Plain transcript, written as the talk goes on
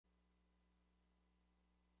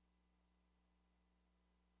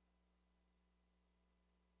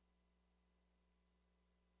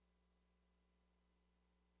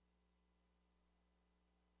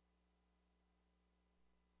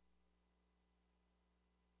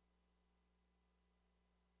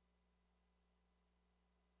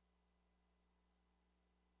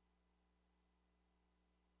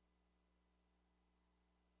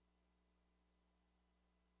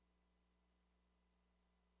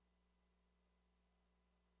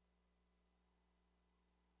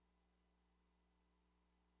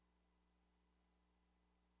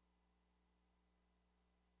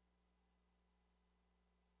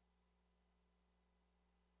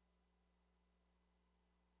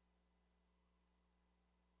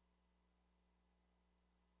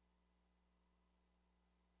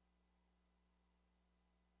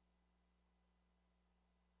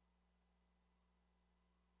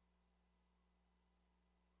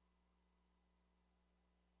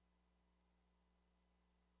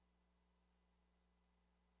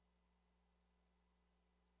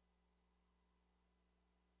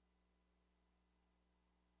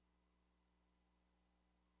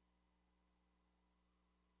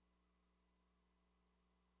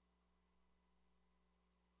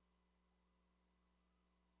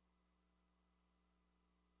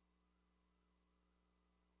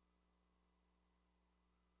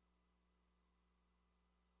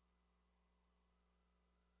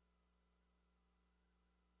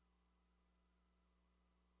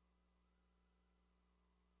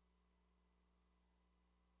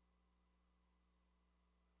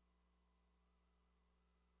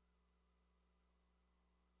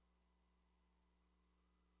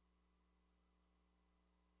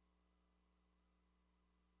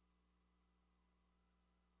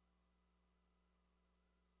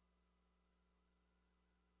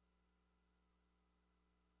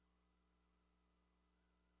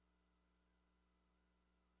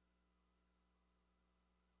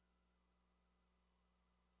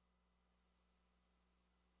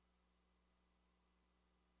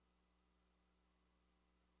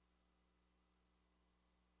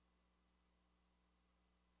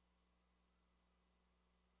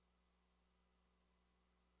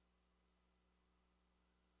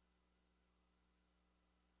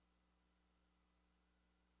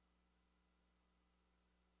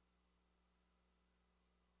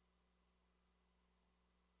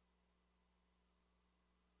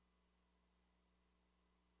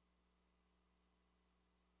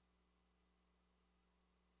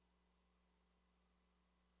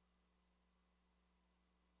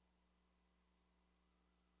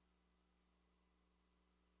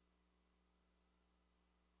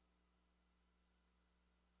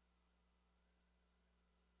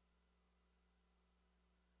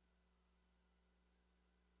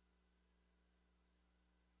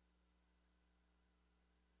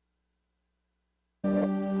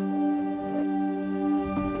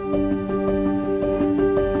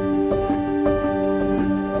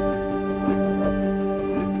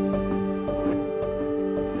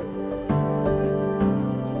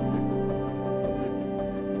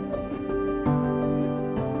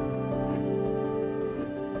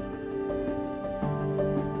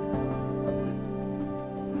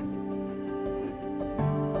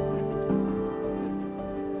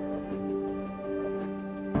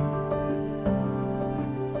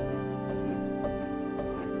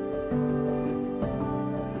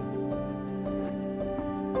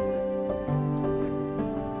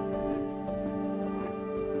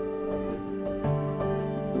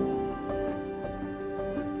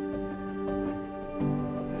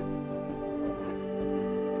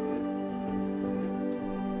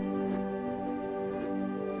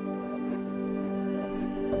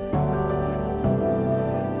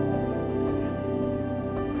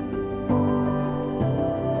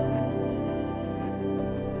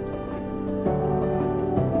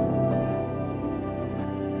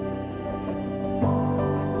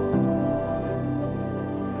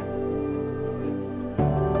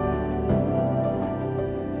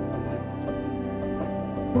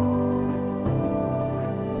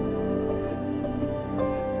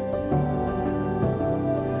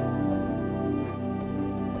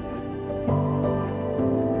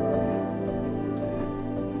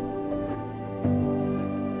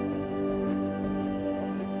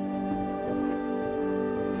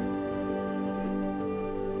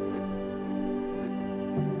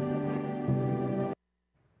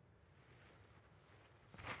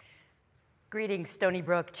Greetings, Stony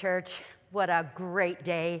Brook Church. What a great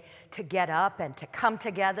day to get up and to come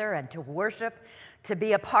together and to worship, to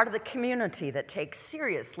be a part of the community that takes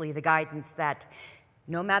seriously the guidance that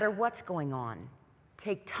no matter what's going on,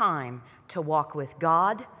 take time to walk with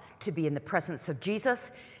God, to be in the presence of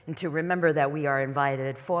Jesus, and to remember that we are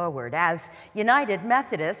invited forward. As United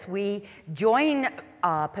Methodists, we join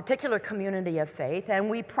a particular community of faith, and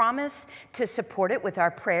we promise to support it with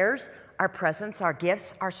our prayers, our presence, our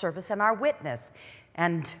gifts, our service, and our witness.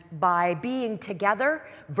 And by being together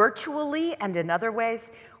virtually and in other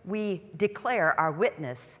ways, we declare our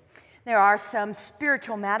witness. There are some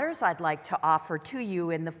spiritual matters I'd like to offer to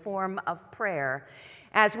you in the form of prayer.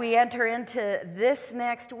 As we enter into this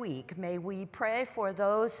next week, may we pray for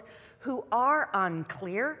those who are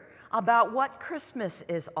unclear about what Christmas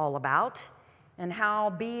is all about and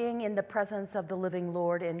how being in the presence of the living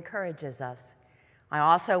Lord encourages us. I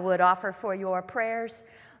also would offer for your prayers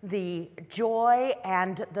the joy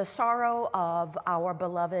and the sorrow of our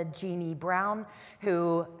beloved Jeannie Brown,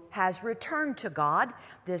 who has returned to God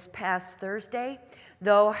this past Thursday,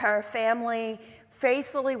 though her family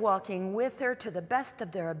faithfully walking with her to the best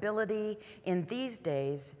of their ability in these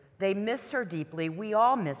days. They miss her deeply. We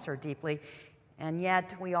all miss her deeply. And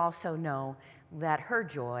yet we also know that her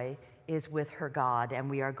joy is with her God, and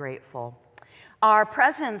we are grateful. Our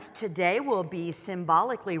presence today will be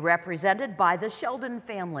symbolically represented by the Sheldon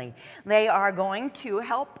family. They are going to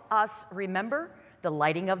help us remember the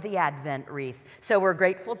lighting of the Advent wreath. So we're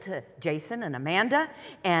grateful to Jason and Amanda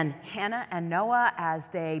and Hannah and Noah as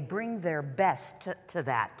they bring their best to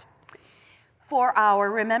that. For our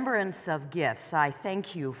remembrance of gifts, I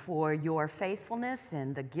thank you for your faithfulness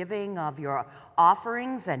in the giving of your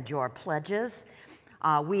offerings and your pledges.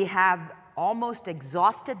 We have almost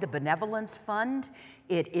exhausted the benevolence fund.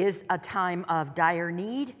 It is a time of dire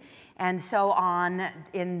need. And so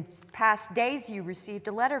in past days, you received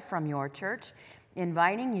a letter from your church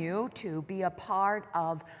inviting you to be a part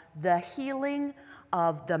of the healing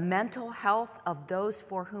of the mental health of those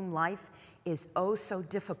for whom life is oh so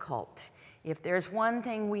difficult. If there's one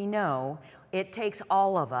thing we know, it takes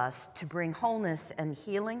all of us to bring wholeness and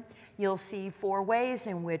healing. You'll see 4 ways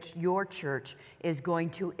in which your church is going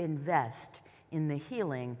to invest in the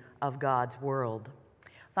healing of God's world.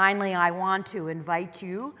 Finally, I want to invite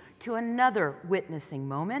you to another witnessing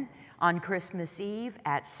moment on Christmas Eve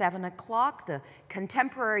at 7 o'clock. The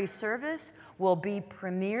contemporary service will be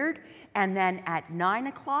premiered, and then at 9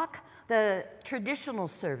 o'clock, the traditional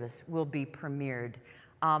service will be premiered.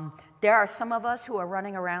 There are some of us who are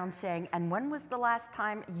running around saying, and when was the last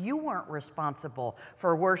time you weren't responsible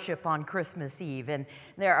for worship on Christmas Eve? And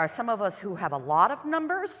there are some of us who have a lot of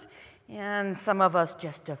numbers, and some of us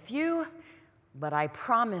just a few. But I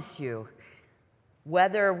promise you,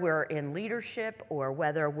 whether we're in leadership or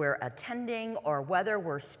whether we're attending or whether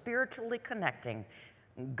we're spiritually connecting,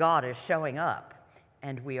 God is showing up,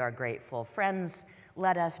 and we are grateful. Friends,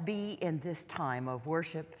 let us be in this time of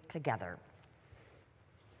worship together.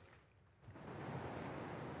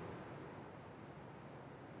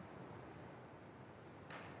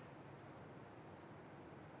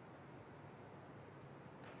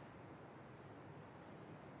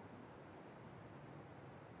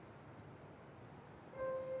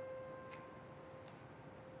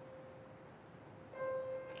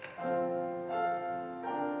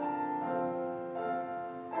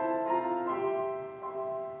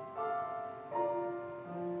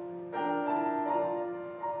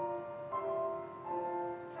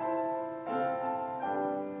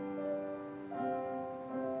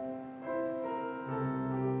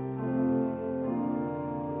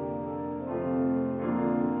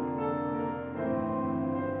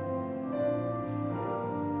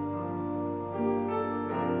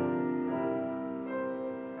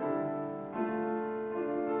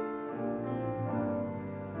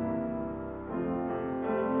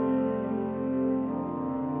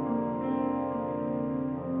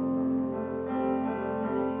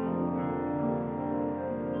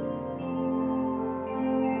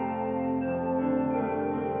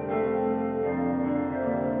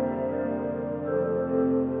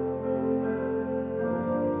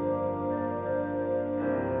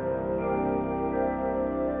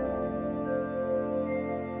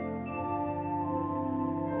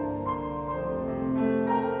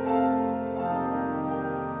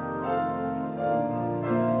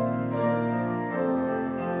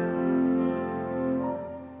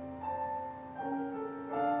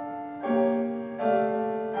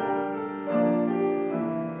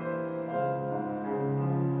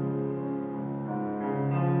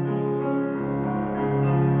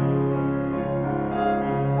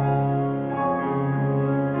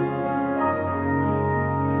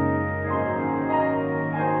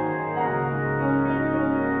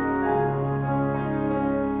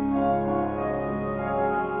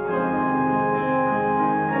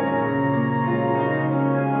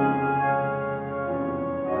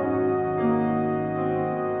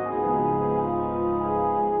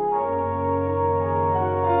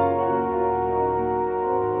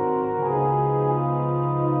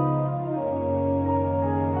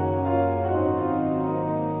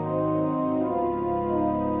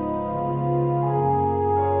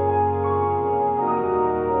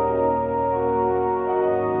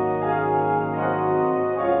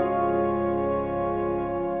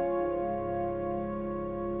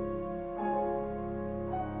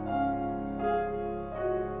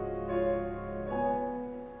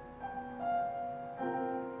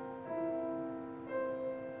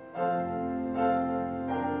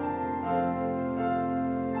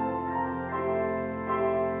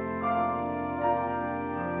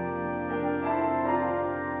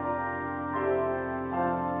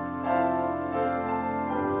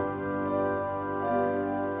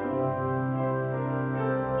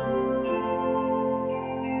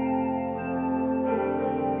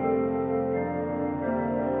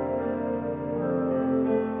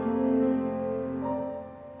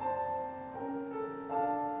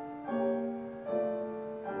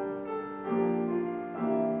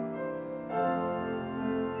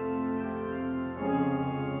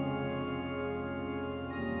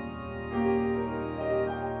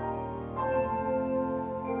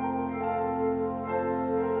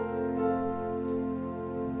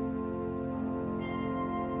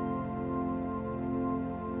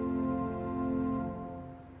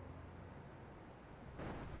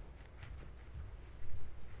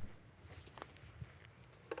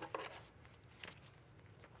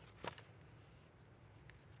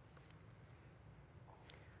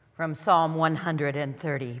 From Psalm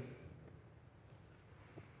 130.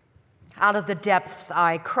 Out of the depths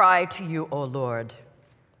I cry to you, O Lord.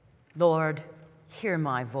 Lord, hear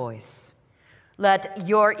my voice. Let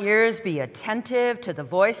your ears be attentive to the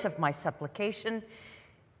voice of my supplication.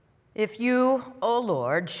 If you, O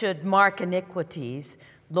Lord, should mark iniquities,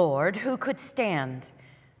 Lord, who could stand?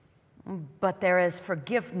 But there is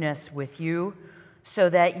forgiveness with you, so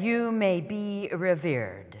that you may be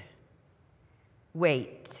revered.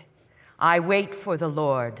 Wait. I wait for the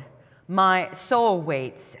Lord. My soul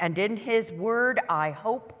waits, and in his word I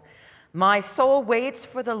hope. My soul waits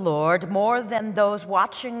for the Lord more than those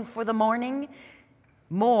watching for the morning,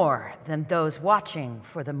 more than those watching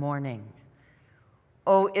for the morning.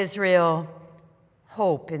 O Israel,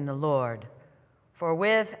 hope in the Lord. For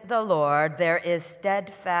with the Lord there is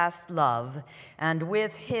steadfast love, and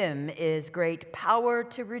with him is great power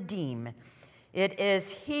to redeem. It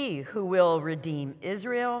is he who will redeem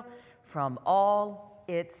Israel from all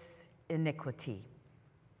its iniquity.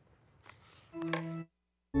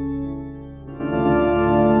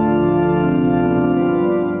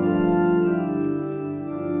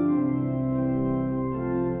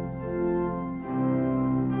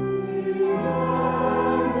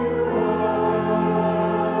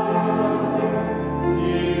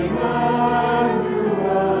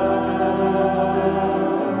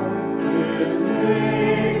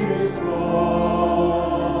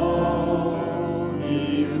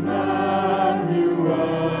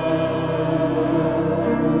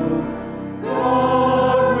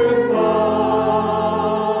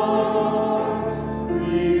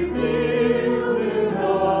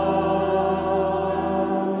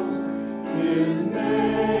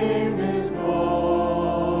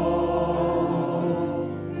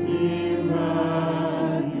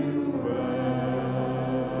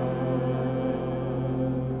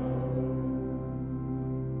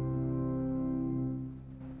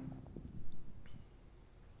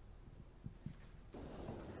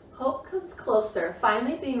 Closer,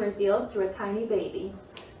 finally being revealed through a tiny baby.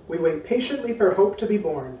 We wait patiently for hope to be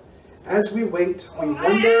born. As we wait, we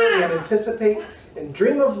wonder and anticipate and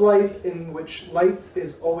dream of life in which light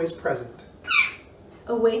is always present.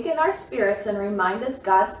 Awaken our spirits and remind us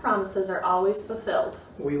God's promises are always fulfilled.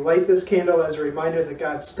 We light this candle as a reminder that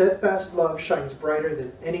God's steadfast love shines brighter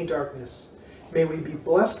than any darkness. May we be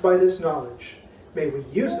blessed by this knowledge. May we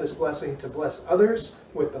use this blessing to bless others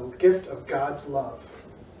with the gift of God's love.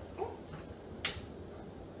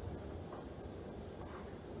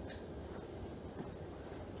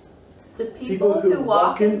 The people who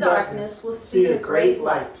walk in darkness will see a great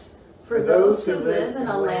light. For those who live in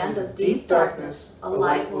a land of deep darkness, a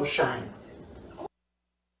light will shine.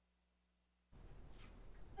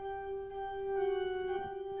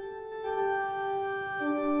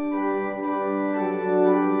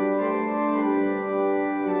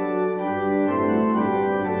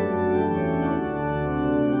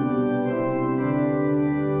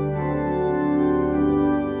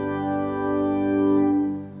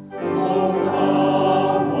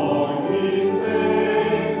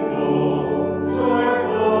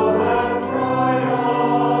 Joyful and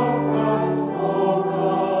triumphant.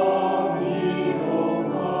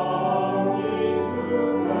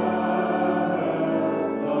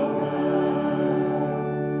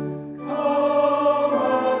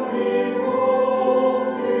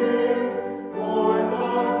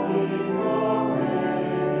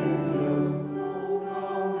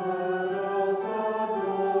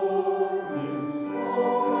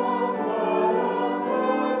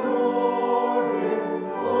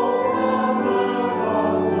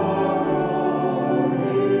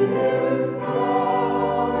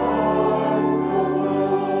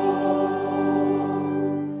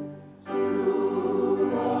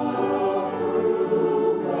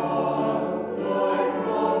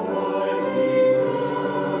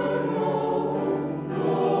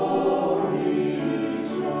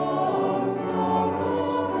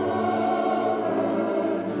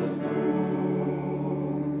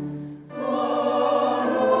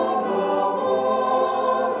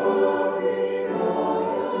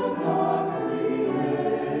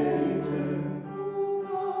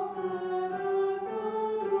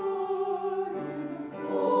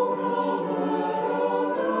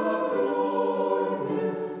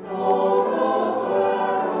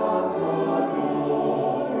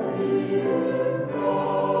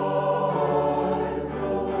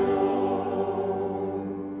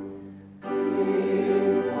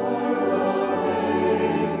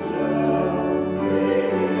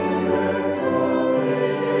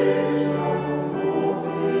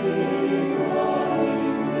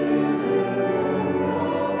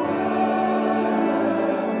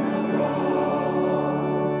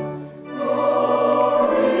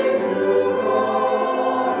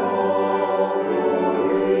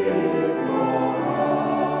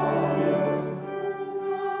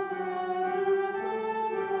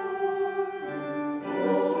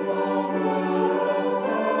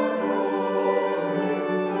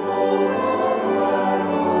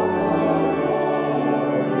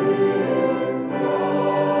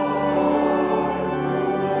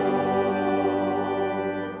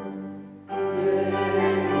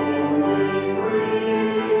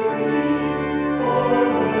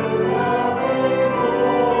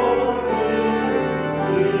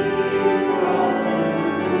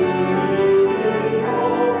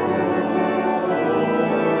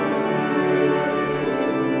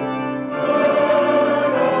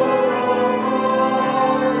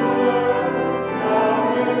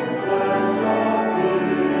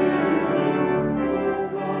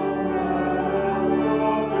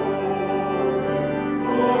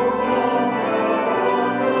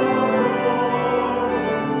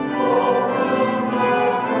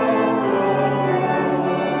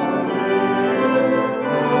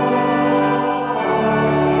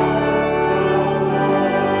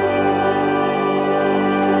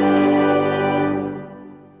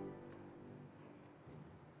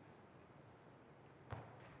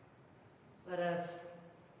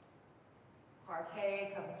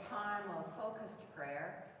 partake of a time of focused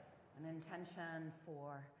prayer, an intention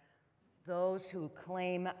for those who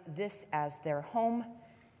claim this as their home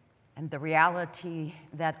and the reality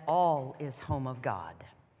that all is home of God.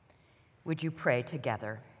 Would you pray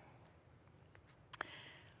together?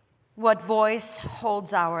 What voice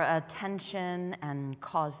holds our attention and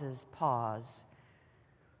causes pause?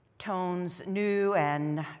 Tones new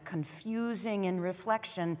and confusing in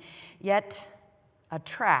reflection, yet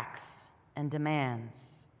attracts and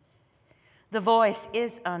demands. The voice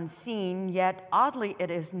is unseen, yet oddly it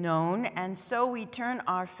is known, and so we turn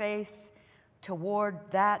our face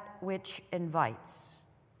toward that which invites.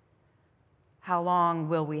 How long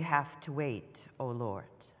will we have to wait, O Lord?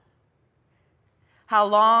 How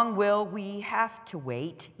long will we have to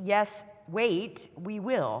wait? Yes, wait, we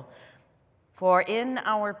will. For in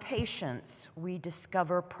our patience, we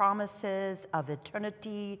discover promises of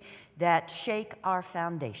eternity that shake our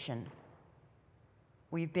foundation.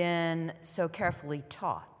 We've been so carefully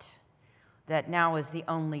taught that now is the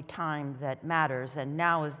only time that matters, and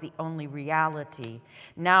now is the only reality.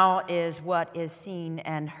 Now is what is seen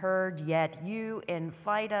and heard, yet you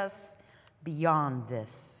invite us beyond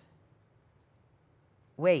this.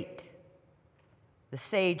 Wait, the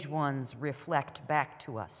sage ones reflect back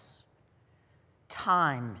to us.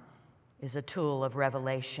 Time is a tool of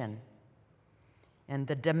revelation, and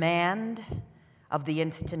the demand of the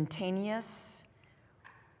instantaneous,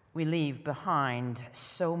 we leave behind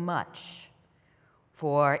so much,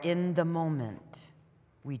 for in the moment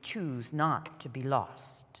we choose not to be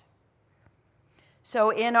lost. So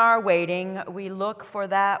in our waiting, we look for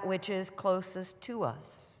that which is closest to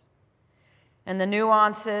us, and the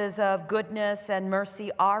nuances of goodness and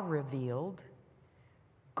mercy are revealed.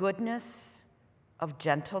 Goodness of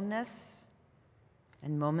gentleness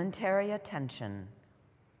and momentary attention.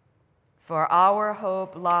 For our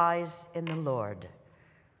hope lies in the Lord,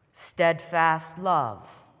 steadfast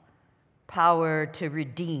love, power to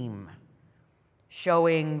redeem,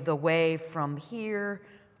 showing the way from here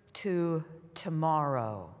to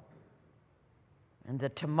tomorrow, and the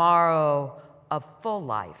tomorrow of full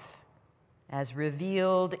life, as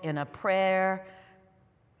revealed in a prayer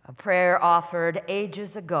offered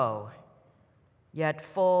ages ago, yet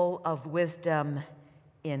full of wisdom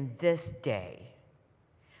in this day.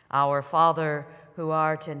 Our Father, who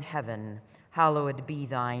art in heaven, hallowed be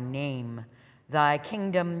thy name. Thy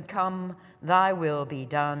kingdom come, thy will be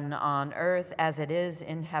done on earth as it is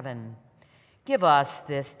in heaven. Give us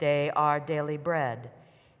this day our daily bread,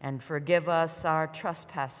 and forgive us our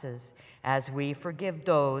trespasses as we forgive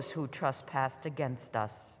those who trespass against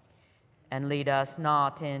us. And lead us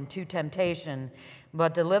not into temptation,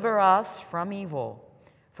 but deliver us from evil.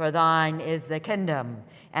 For thine is the kingdom,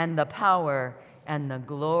 and the power, and the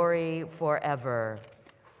glory forever.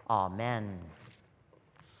 Amen.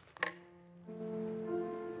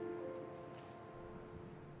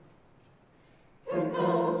 Here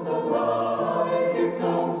comes the light, here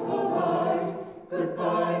comes the light.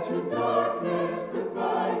 Goodbye to darkness,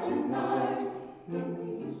 goodbye to night. In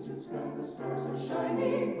the eastern sky the stars are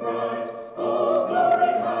shining bright. Oh,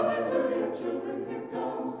 glory, hallelujah, children, here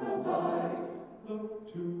comes the light.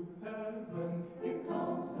 Look to heaven, here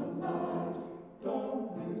comes the light.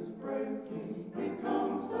 Dawn is breaking, here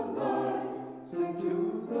comes the light. Sing to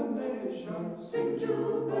the nations, sing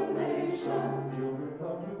jubilation. Children,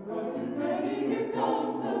 are you ready? Here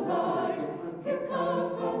comes the light, here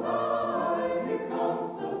comes the light, here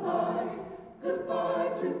comes the light. Goodbye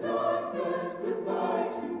to darkness, goodbye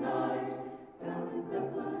to night. Down in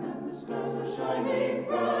Bethlehem the stars are shining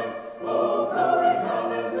bright. Oh, glory,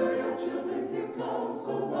 hallelujah, children, here comes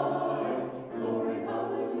the light. Glory,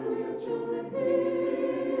 hallelujah, children, here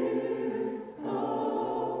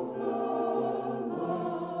comes the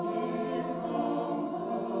light. Here comes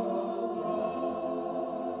the light.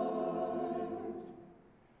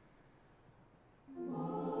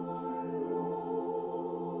 My Lord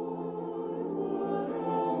was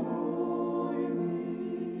annoying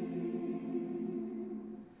me.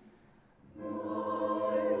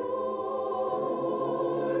 My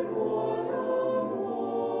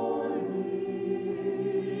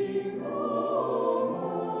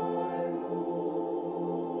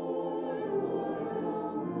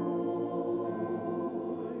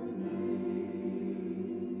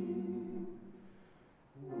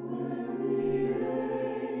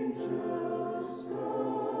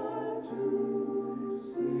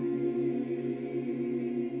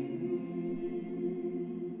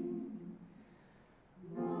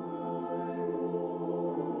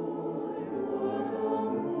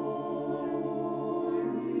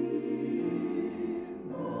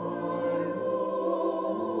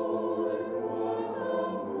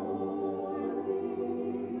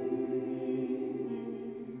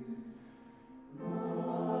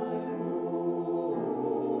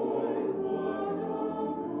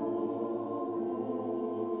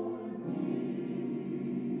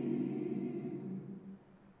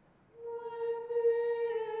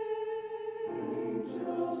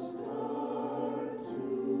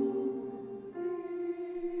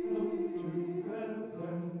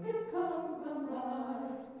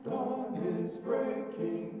is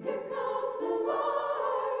breaking. Here comes the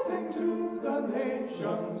light. Sing to the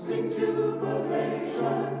nations. Sing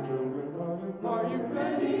jubilation. Children, are you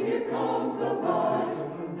ready? Here comes the light.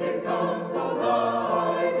 Here comes the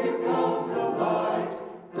light. Here comes the light.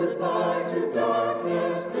 Goodbye to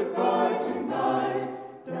darkness. Goodbye to night.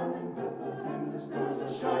 Down in Bethlehem the stars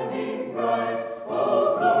are shining bright.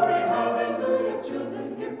 Oh, glory, hallelujah,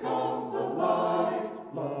 children, here comes the light.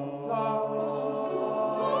 Light.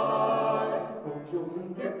 Oh,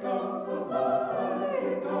 children, here comes the light.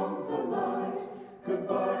 Here comes the light.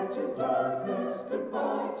 Goodbye to darkness,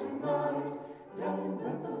 goodbye to night. Down in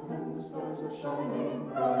Bethlehem the stars are shining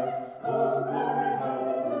bright. Oh, glory,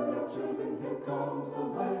 hallelujah, children, here comes the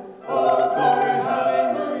light. Oh, glory,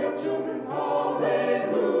 hallelujah, children,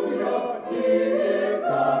 hallelujah. Here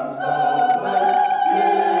comes the light.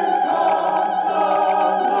 Here comes the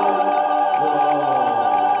light.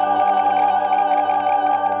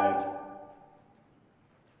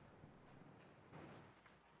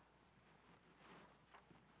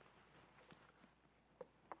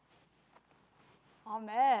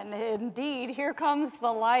 Amen. Indeed, here comes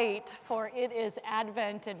the light, for it is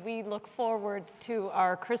Advent, and we look forward to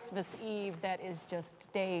our Christmas Eve that is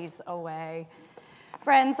just days away.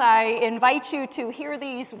 Friends, I invite you to hear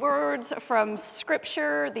these words from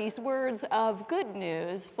Scripture, these words of good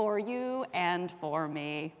news for you and for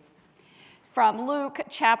me. From Luke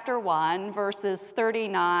chapter 1, verses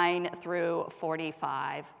 39 through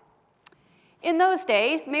 45. In those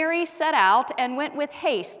days, Mary set out and went with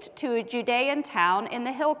haste to a Judean town in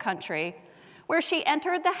the hill country, where she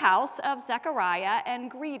entered the house of Zechariah and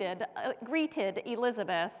greeted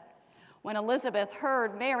Elizabeth. When Elizabeth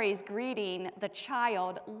heard Mary's greeting, the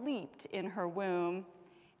child leaped in her womb,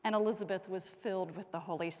 and Elizabeth was filled with the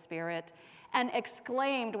Holy Spirit and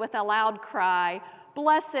exclaimed with a loud cry,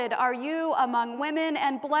 "Blessed are you among women,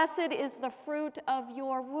 and blessed is the fruit of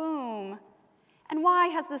your womb. And why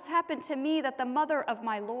has this happened to me, that the mother of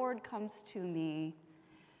my Lord comes to me?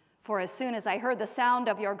 For as soon as I heard the sound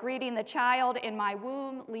of your greeting, the child in my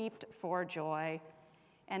womb leaped for joy.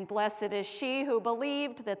 And blessed is she who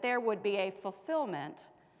believed that there would be a fulfillment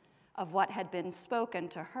of what had been spoken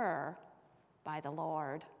to her by the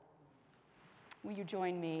Lord." Will you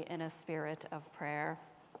join me in a spirit of prayer?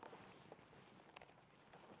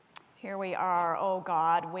 Here we are, O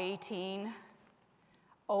God, waiting,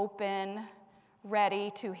 open, ready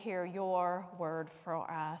to hear your word for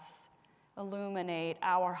us. Illuminate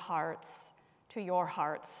our hearts to your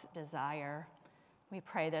heart's desire. We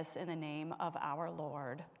pray this in the name of our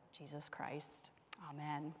Lord, Jesus Christ.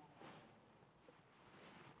 Amen.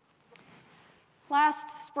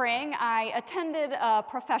 Last spring, I attended a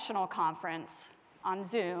professional conference on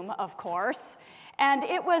Zoom, of course, and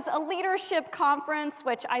it was a leadership conference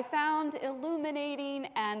which I found illuminating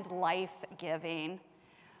and life-giving.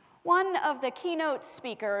 One of the keynote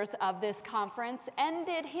speakers of this conference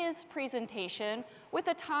ended his presentation with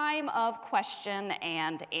a time of question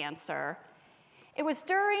and answer. It was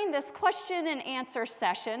during this question and answer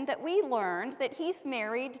session that we learned that he's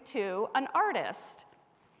married to an artist.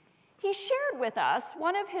 He shared with us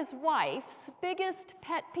one of his wife's biggest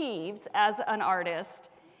pet peeves as an artist.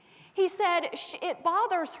 He said it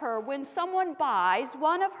bothers her when someone buys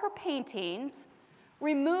one of her paintings,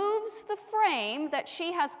 removes the frame that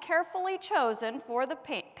she has carefully chosen for the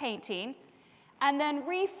painting, and then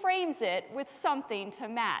reframes it with something to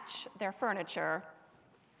match their furniture.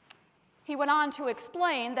 He went on to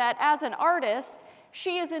explain that as an artist,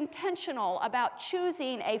 she is intentional about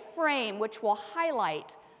choosing a frame which will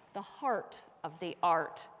highlight the heart of the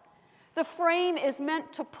art. The frame is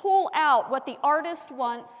meant to pull out what the artist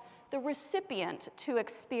wants the recipient to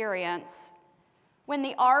experience. When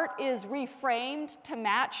the art is reframed to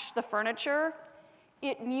match the furniture,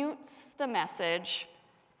 it mutes the message,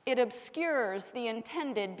 it obscures the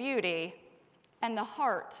intended beauty, and the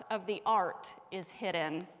heart of the art is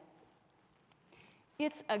hidden.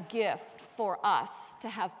 It's a gift for us to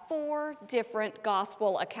have 4 different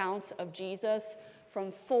gospel accounts of Jesus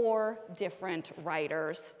from 4 different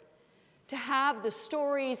writers. To have the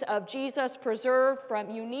stories of Jesus preserved from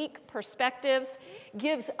unique perspectives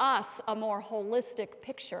gives us a more holistic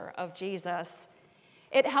picture of Jesus.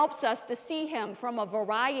 It helps us to see him from a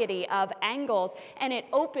variety of angles, and it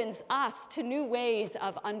opens us to new ways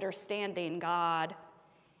of understanding God.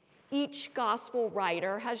 Each gospel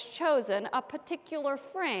writer has chosen a particular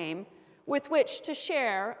frame with which to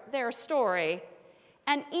share their story,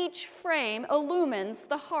 and each frame illumines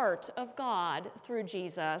the heart of God through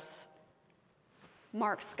Jesus.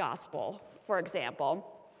 Mark's gospel, for example,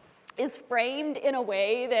 is framed in a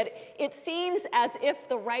way that it seems as if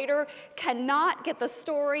the writer cannot get the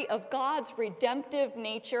story of God's redemptive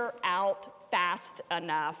nature out fast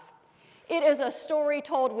enough. It is a story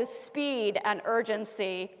told with speed and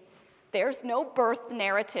urgency. There's no birth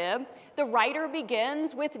narrative. The writer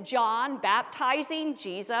begins with John baptizing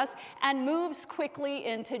Jesus and moves quickly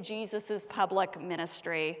into Jesus' public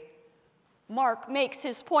ministry. Mark makes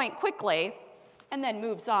his point quickly and then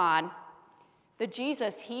moves on. The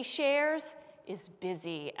Jesus he shares is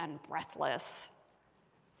busy and breathless.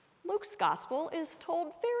 Luke's gospel is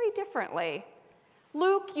told very differently.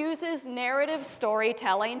 Luke uses narrative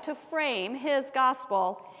storytelling to frame his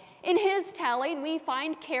gospel. In his telling, we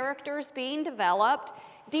find characters being developed,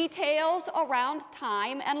 details around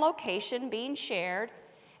time and location being shared,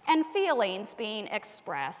 and feelings being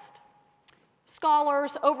expressed.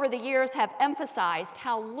 Scholars over the years have emphasized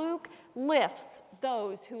how Luke lifts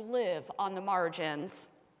those who live on the margins.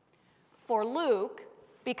 For Luke,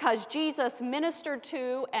 because Jesus ministered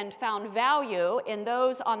to and found value in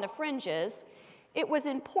those on the fringes, it was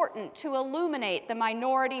important to illuminate the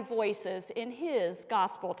minority voices in his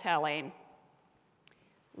gospel telling.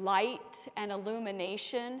 Light and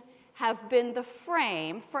illumination have been the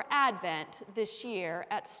frame for Advent this year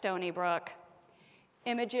at Stony Brook.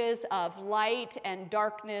 Images of light and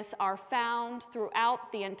darkness are found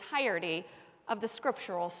throughout the entirety of the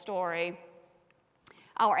scriptural story.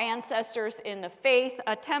 Our ancestors in the faith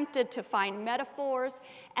attempted to find metaphors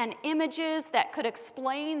and images that could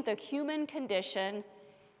explain the human condition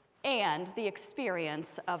and the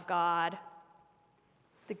experience of God.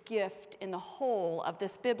 The gift in the whole of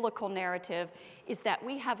this biblical narrative is that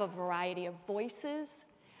we have a variety of voices,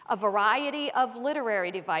 a variety of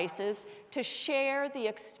literary devices to share the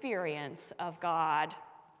experience of God.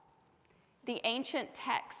 The ancient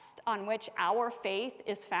text on which our faith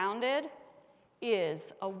is founded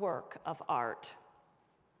is a work of art.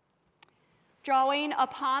 Drawing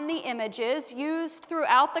upon the images used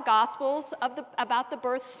throughout the Gospels about the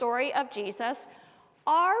birth story of Jesus,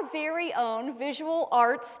 our very own visual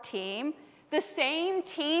arts team, the same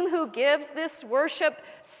team who gives this worship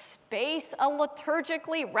space a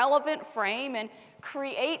liturgically relevant frame and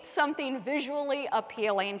creates something visually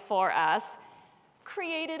appealing for us,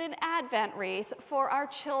 created an Advent wreath for our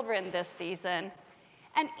children this season.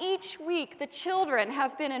 And each week, the children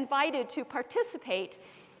have been invited to participate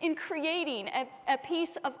in creating a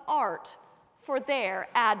piece of art for their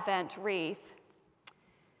Advent wreath.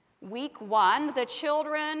 Week 1, the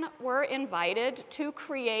children were invited to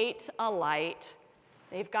create a light.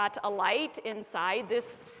 They've got a light inside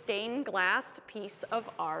this stained glass piece of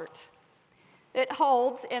art that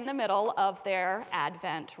holds in the middle of their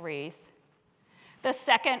Advent wreath. The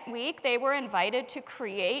second week, they were invited to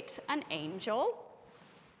create an angel.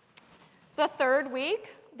 The third week,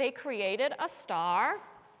 they created a star.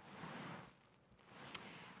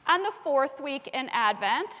 And the fourth week in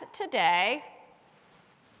Advent, today,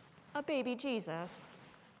 a baby Jesus.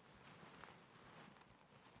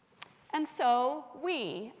 And so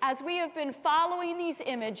as we have been following these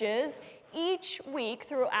images each week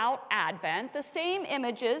throughout Advent, the same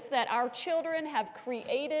images that our children have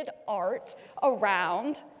created art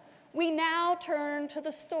around, we now turn to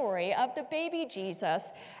the story of the baby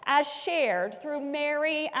Jesus as shared through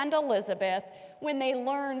Mary and Elizabeth when they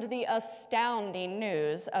learned the astounding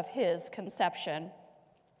news of his conception.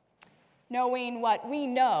 Knowing what we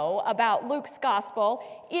know about Luke's gospel,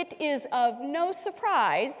 it is of no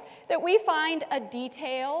surprise that we find a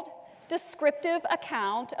detailed, descriptive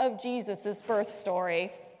account of Jesus' birth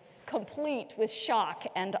story, complete with shock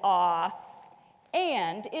and awe.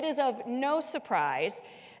 And it is of no surprise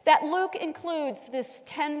that Luke includes this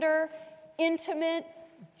tender, intimate,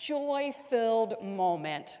 joy-filled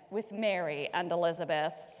moment with Mary and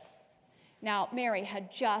Elizabeth. Now, Mary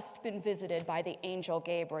had just been visited by the angel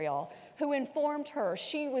Gabriel, who informed her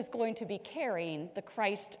she was going to be carrying the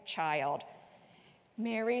Christ child.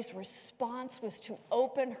 Mary's response was to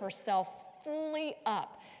open herself fully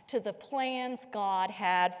up to the plans God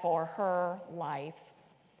had for her life.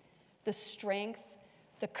 The strength,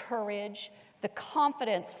 the courage, the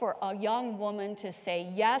confidence for a young woman to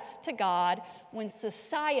say yes to God when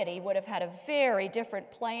society would have had a very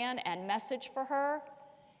different plan and message for her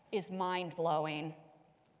is mind-blowing.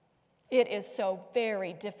 It is so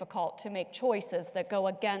very difficult to make choices that go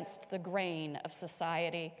against the grain of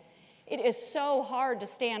society. It is so hard to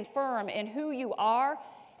stand firm in who you are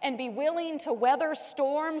and be willing to weather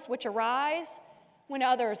storms which arise when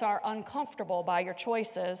others are uncomfortable by your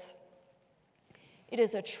choices. It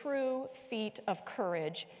is a true feat of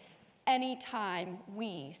courage anytime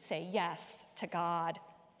we say yes to God.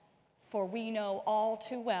 for we know all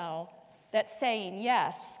too well that saying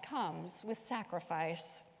yes comes with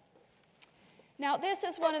sacrifice. Now, this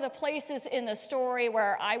is one of the places in the story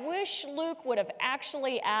where I wish Luke would have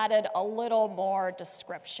actually added a little more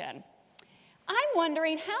description. I'm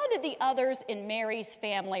wondering, how did the others in Mary's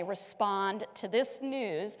family respond to this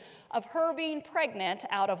news of her being pregnant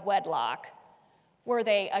out of wedlock? Were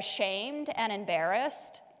they ashamed and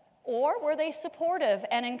embarrassed? Or were they supportive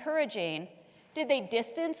and encouraging? Did they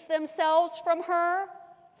distance themselves from her?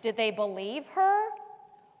 Did they believe her?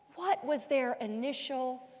 What was their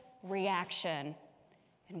initial reaction?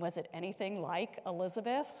 And was it anything like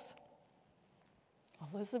Elizabeth's?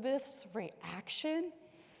 Elizabeth's reaction?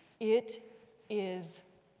 It is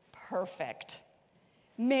perfect.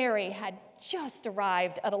 Mary had just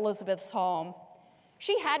arrived at Elizabeth's home.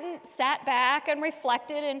 She hadn't sat back and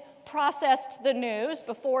reflected and processed the news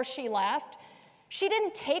before she left. She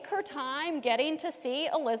didn't take her time getting to see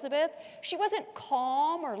Elizabeth. She wasn't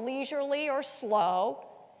calm or leisurely or slow.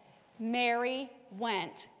 Mary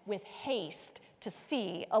went with haste to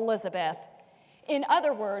see Elizabeth. In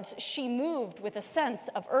other words, she moved with a sense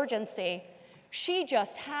of urgency. She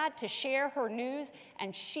just had to share her news,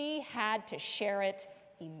 and she had to share it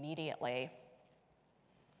immediately.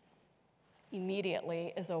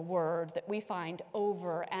 Immediately is a word that we find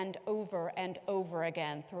over and over and over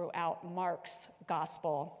again throughout Mark's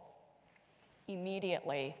gospel.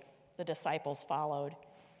 Immediately, the disciples followed.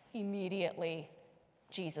 Immediately,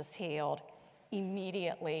 Jesus healed.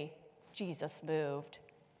 Immediately, Jesus moved.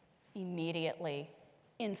 Immediately,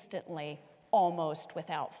 instantly, almost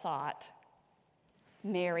without thought.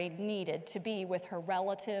 Mary needed to be with her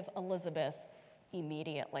relative Elizabeth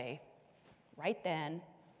immediately, right then,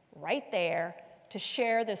 right there, to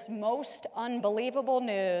share this most unbelievable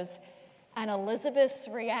news. And Elizabeth's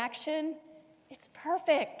reaction, it's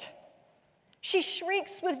perfect. She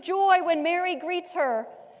shrieks with joy when Mary greets her.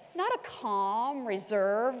 Not a calm,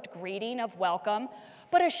 reserved greeting of welcome,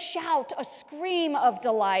 but a shout, a scream of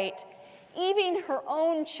delight. Even her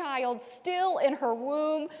own child, still in her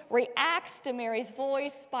womb, reacts to Mary's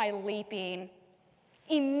voice by leaping.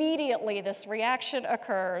 Immediately, this reaction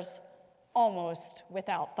occurs, almost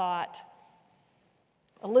without thought.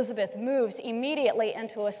 Elizabeth moves immediately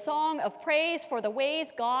into a song of praise for the ways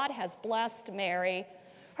God has blessed Mary.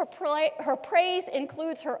 Her praise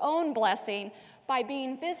includes her own blessing by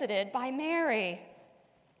being visited by Mary.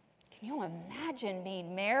 Can you imagine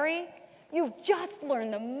being Mary? You've just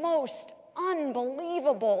learned the most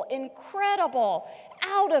unbelievable, incredible,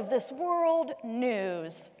 out of this world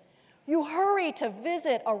news. You hurry to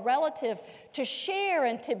visit a relative to share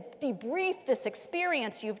and to debrief this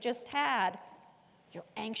experience you've just had. You're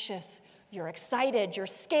anxious, you're excited, you're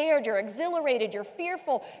scared, you're exhilarated, you're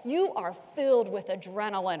fearful. You are filled with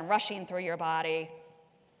adrenaline rushing through your body.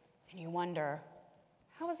 And you wonder,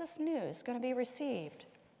 how is this news going to be received?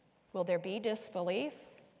 Will there be disbelief?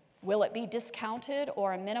 Will it be discounted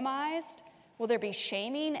or minimized? Will there be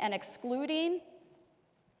shaming and excluding?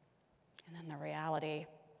 And then the reality.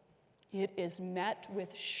 It is met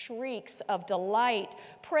with shrieks of delight,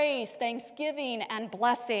 praise, thanksgiving, and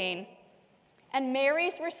blessing. And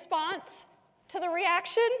Mary's response to the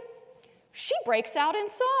reaction? She breaks out in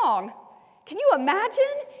song. Can you imagine?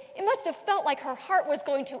 It must have felt like her heart was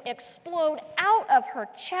going to explode out of her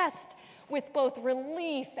chest with both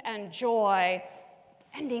relief and joy.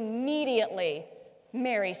 And immediately,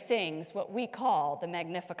 Mary sings what we call the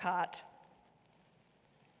Magnificat.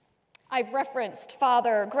 I've referenced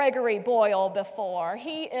Father Gregory Boyle before.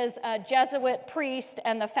 He is a Jesuit priest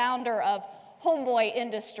and the founder of Homeboy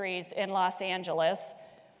Industries in Los Angeles.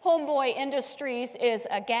 Homeboy Industries is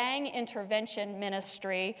a gang intervention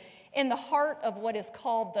ministry in the heart of what is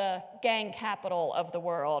called the gang capital of the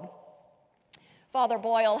world. Father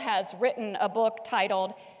Boyle has written a book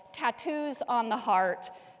titled Tattoos on the Heart,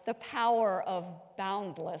 The Power of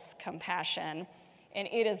Boundless Compassion, and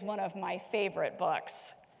it is one of my favorite books.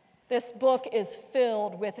 This book is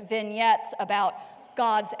filled with vignettes about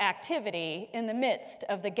God's activity in the midst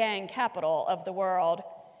of the gang capital of the world.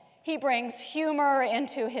 He brings humor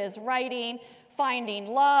into his writing, finding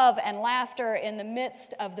love and laughter in the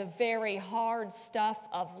midst of the very hard stuff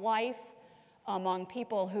of life among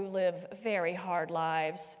people who live very hard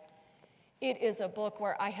lives. It is a book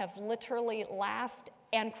where I have literally laughed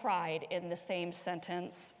and cried in the same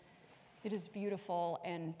sentence. It is beautiful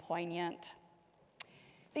and poignant.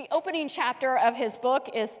 The opening chapter of his book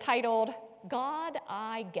is titled, God,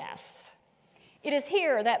 I Guess. It is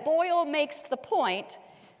here that Boyle makes the point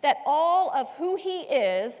that all of who he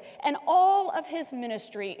is and all of his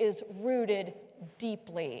ministry is rooted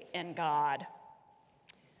deeply in God.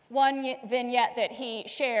 One vignette that he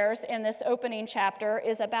shares in this opening chapter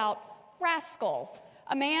is about Rascal,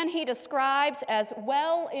 a man he describes as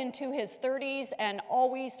well into his 30s and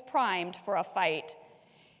always primed for a fight.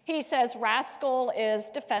 He says Rascal is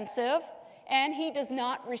defensive and he does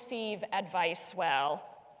not receive advice well.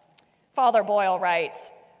 Father Boyle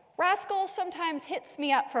writes, Rascal sometimes hits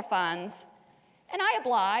me up for funds, and I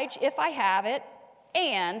oblige if I have it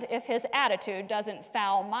and if his attitude doesn't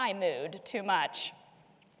foul my mood too much.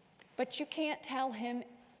 But you can't tell him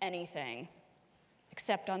anything,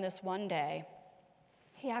 except on this one day.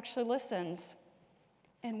 He actually listens.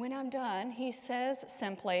 And when I'm done, he says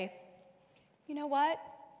simply, you know what?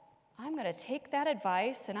 I'm going to take that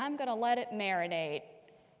advice and I'm going to let it marinate.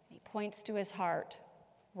 He points to his heart,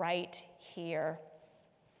 right here.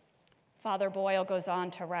 Father Boyle goes on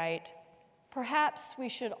to write, perhaps we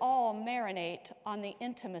should all marinate on the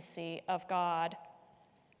intimacy of God.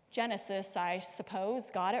 Genesis, I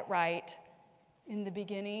suppose, got it right. In the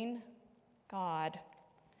beginning, God.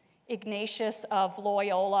 Ignatius of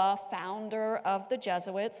Loyola, founder of the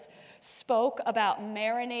Jesuits, spoke about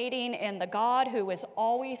marinating in the God who is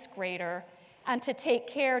always greater and to take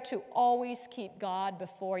care to always keep God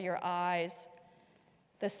before your eyes.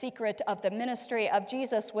 The secret of the ministry of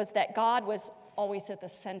Jesus was that God was always at the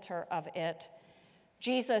center of it.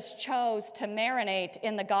 Jesus chose to marinate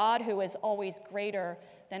in the God who is always greater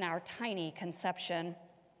than our tiny conception.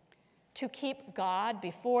 To keep God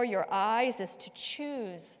before your eyes is to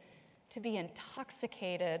choose to be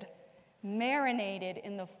intoxicated, marinated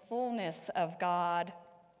in the fullness of God.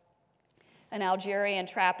 An Algerian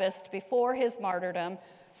Trappist, before his martyrdom,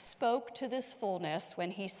 spoke to this fullness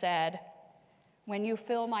when he said, when you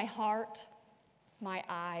fill my heart, my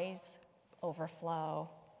eyes overflow.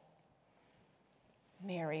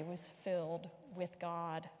 Mary was filled with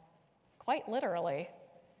God, quite literally.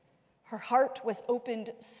 Her heart was opened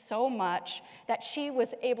so much that she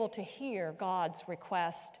was able to hear God's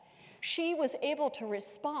request. She was able to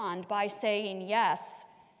respond by saying yes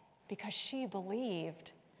because she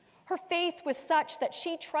believed. Her faith was such that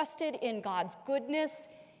she trusted in God's goodness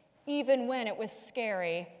even when it was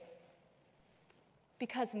scary.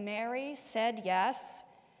 Because Mary said yes,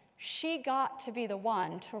 she got to be the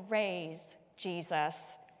one to raise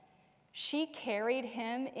Jesus. She carried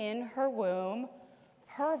him in her womb,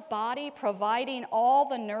 her body providing all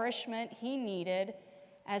the nourishment he needed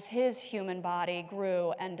as his human body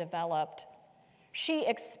grew and developed. She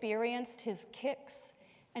experienced his kicks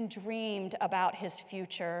and dreamed about his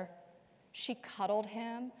future. She cuddled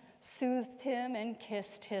him, soothed him, and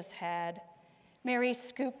kissed his head. Mary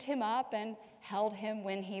scooped him up and held him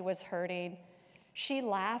when he was hurting. She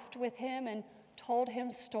laughed with him and told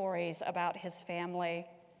him stories about his family.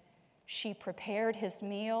 She prepared his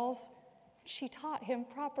meals. She taught him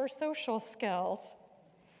proper social skills.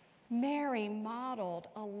 Mary modeled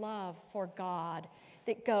a love for God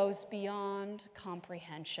that goes beyond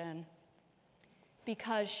comprehension.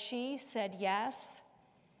 Because she said yes,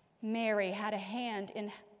 Mary had a hand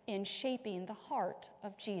in shaping the heart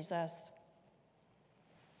of Jesus.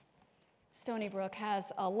 Stony Brook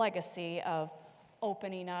has a legacy of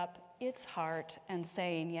opening up its heart and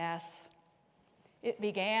saying yes. It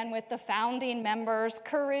began with the founding members'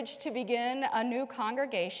 courage to begin a new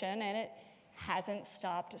congregation, and it hasn't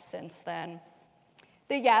stopped since then.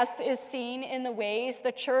 The yes is seen in the ways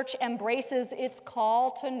the church embraces its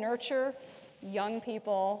call to nurture young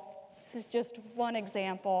people. This is just one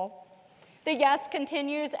example. The yes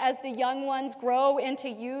continues as the young ones grow into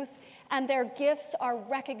youth and their gifts are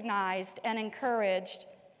recognized and encouraged.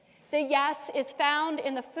 The yes is found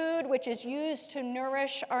in the food which is used to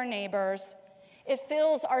nourish our neighbors. It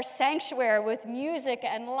fills our sanctuary with music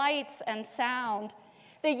and lights and sound.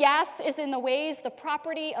 The yes is in the ways the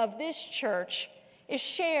property of this church is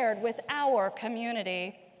shared with our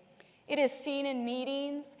community. It is seen in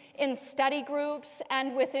meetings, in study groups,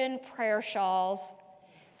 and within prayer shawls.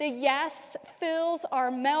 The yes fills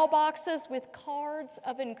our mailboxes with cards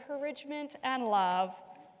of encouragement and love.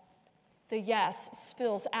 The yes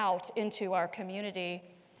spills out into our community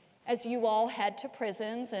as you all head to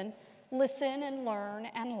prisons and listen and learn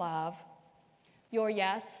and love. Your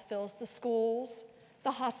yes fills the schools,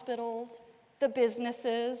 the hospitals, the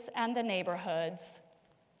businesses, and the neighborhoods.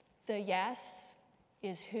 The yes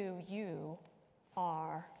is who you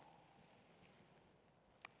are.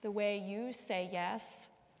 The way you say yes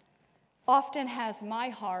often has my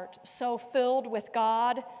heart so filled with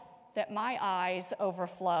God that my eyes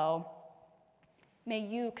overflow. May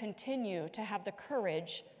you continue to have the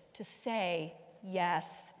courage to say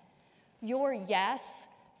yes. Your yes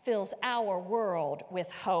fills our world with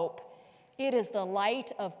hope. It is the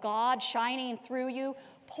light of God shining through you,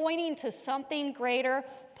 pointing to something greater,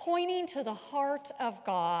 pointing to the heart of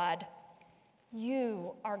God.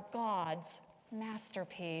 You are God's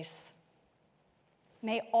masterpiece.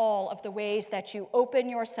 May all of the ways that you open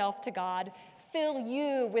yourself to God fill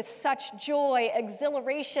you with such joy,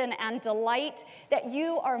 exhilaration, and delight that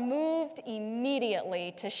you are moved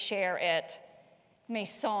immediately to share it. May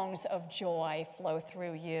songs of joy flow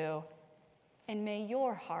through you, and may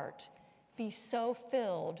your heart be so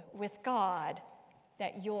filled with God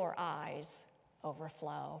that your eyes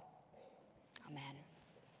overflow. Amen.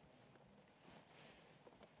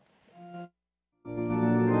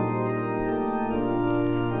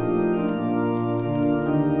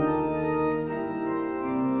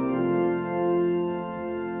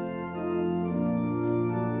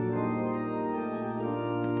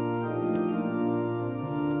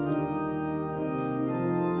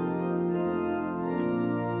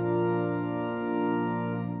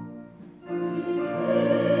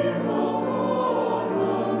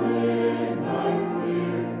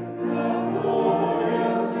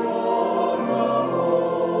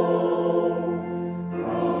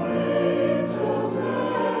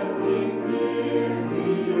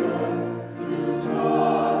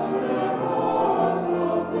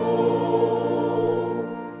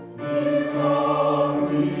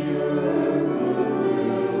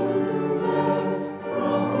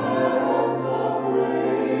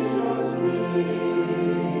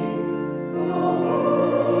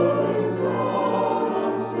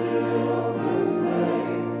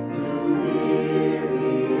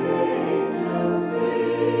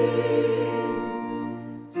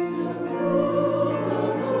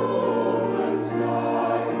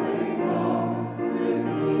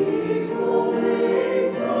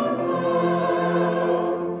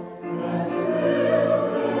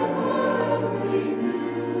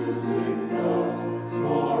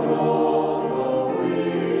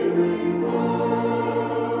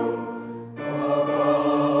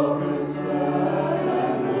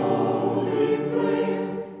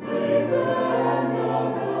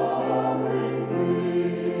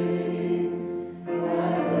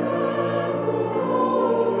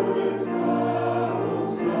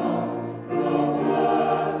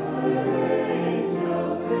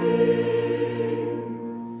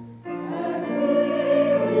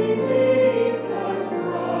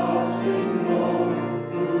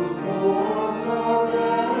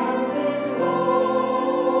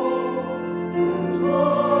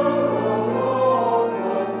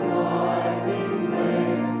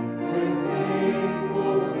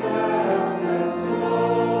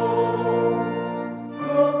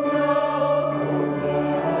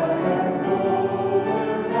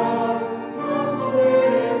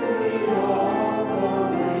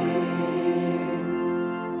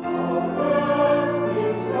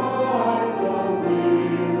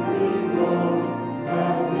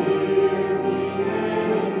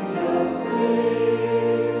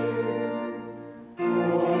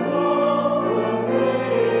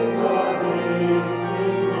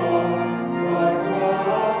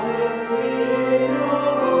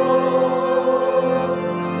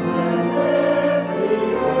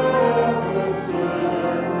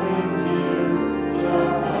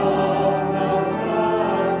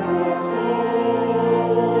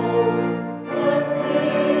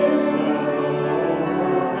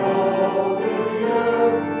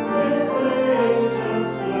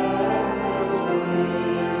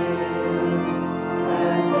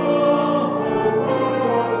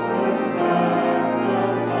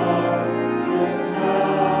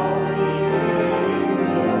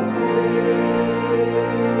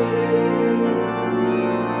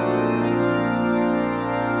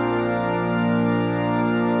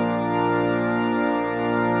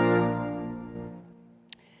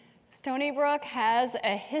 Stony Brook has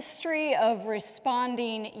a history of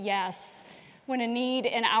responding yes when a need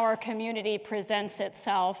in our community presents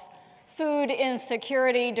itself. Food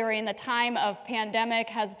insecurity during the time of pandemic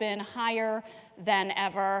has been higher than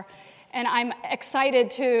ever. And I'm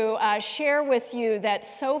excited to share with you that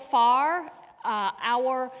so far,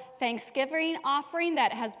 our Thanksgiving offering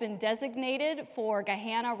that has been designated for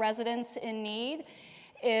Gahanna residents in need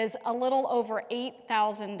is a little over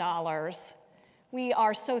 $8,000. We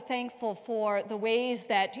are so thankful for the ways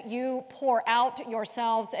that you pour out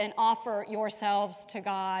yourselves and offer yourselves to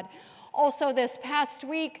God. Also, this past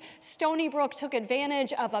week, Stony Brook took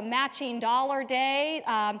advantage of a matching dollar day.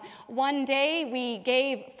 One day, we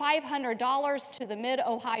gave $500 to the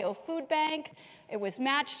Mid-Ohio Food Bank. It was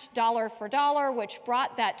matched dollar for dollar, which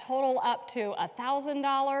brought that total up to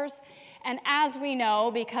 $1,000. And as we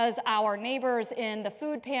know, because our neighbors in the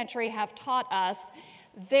food pantry have taught us,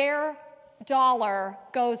 their dollar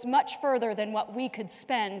goes much further than what we could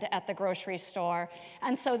spend at the grocery store.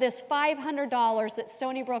 And so this $500 that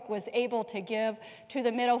Stony Brook was able to give to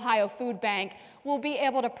the Mid-Ohio Food Bank will be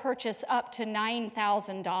able to purchase up to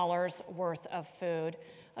 $9,000 worth of food.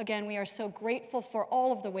 Again, we are so grateful for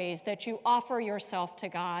all of the ways that you offer yourself to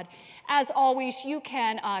God. As always, you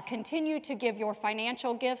can continue to give your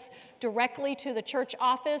financial gifts directly to the church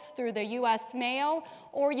office through the U.S. mail,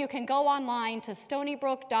 or you can go online to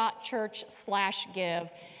stonybrook.church/give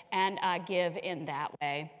and give in that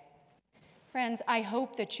way. Friends, I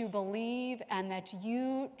hope that you believe and that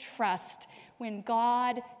you trust when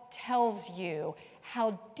God tells you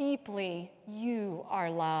how deeply you are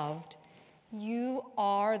loved. You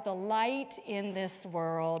are the light in this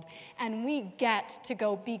world, and we get to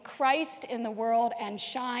go be Christ in the world and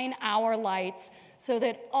shine our lights so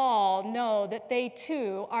that all know that they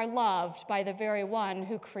too are loved by the very one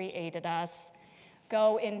who created us.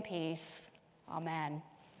 Go in peace. Amen.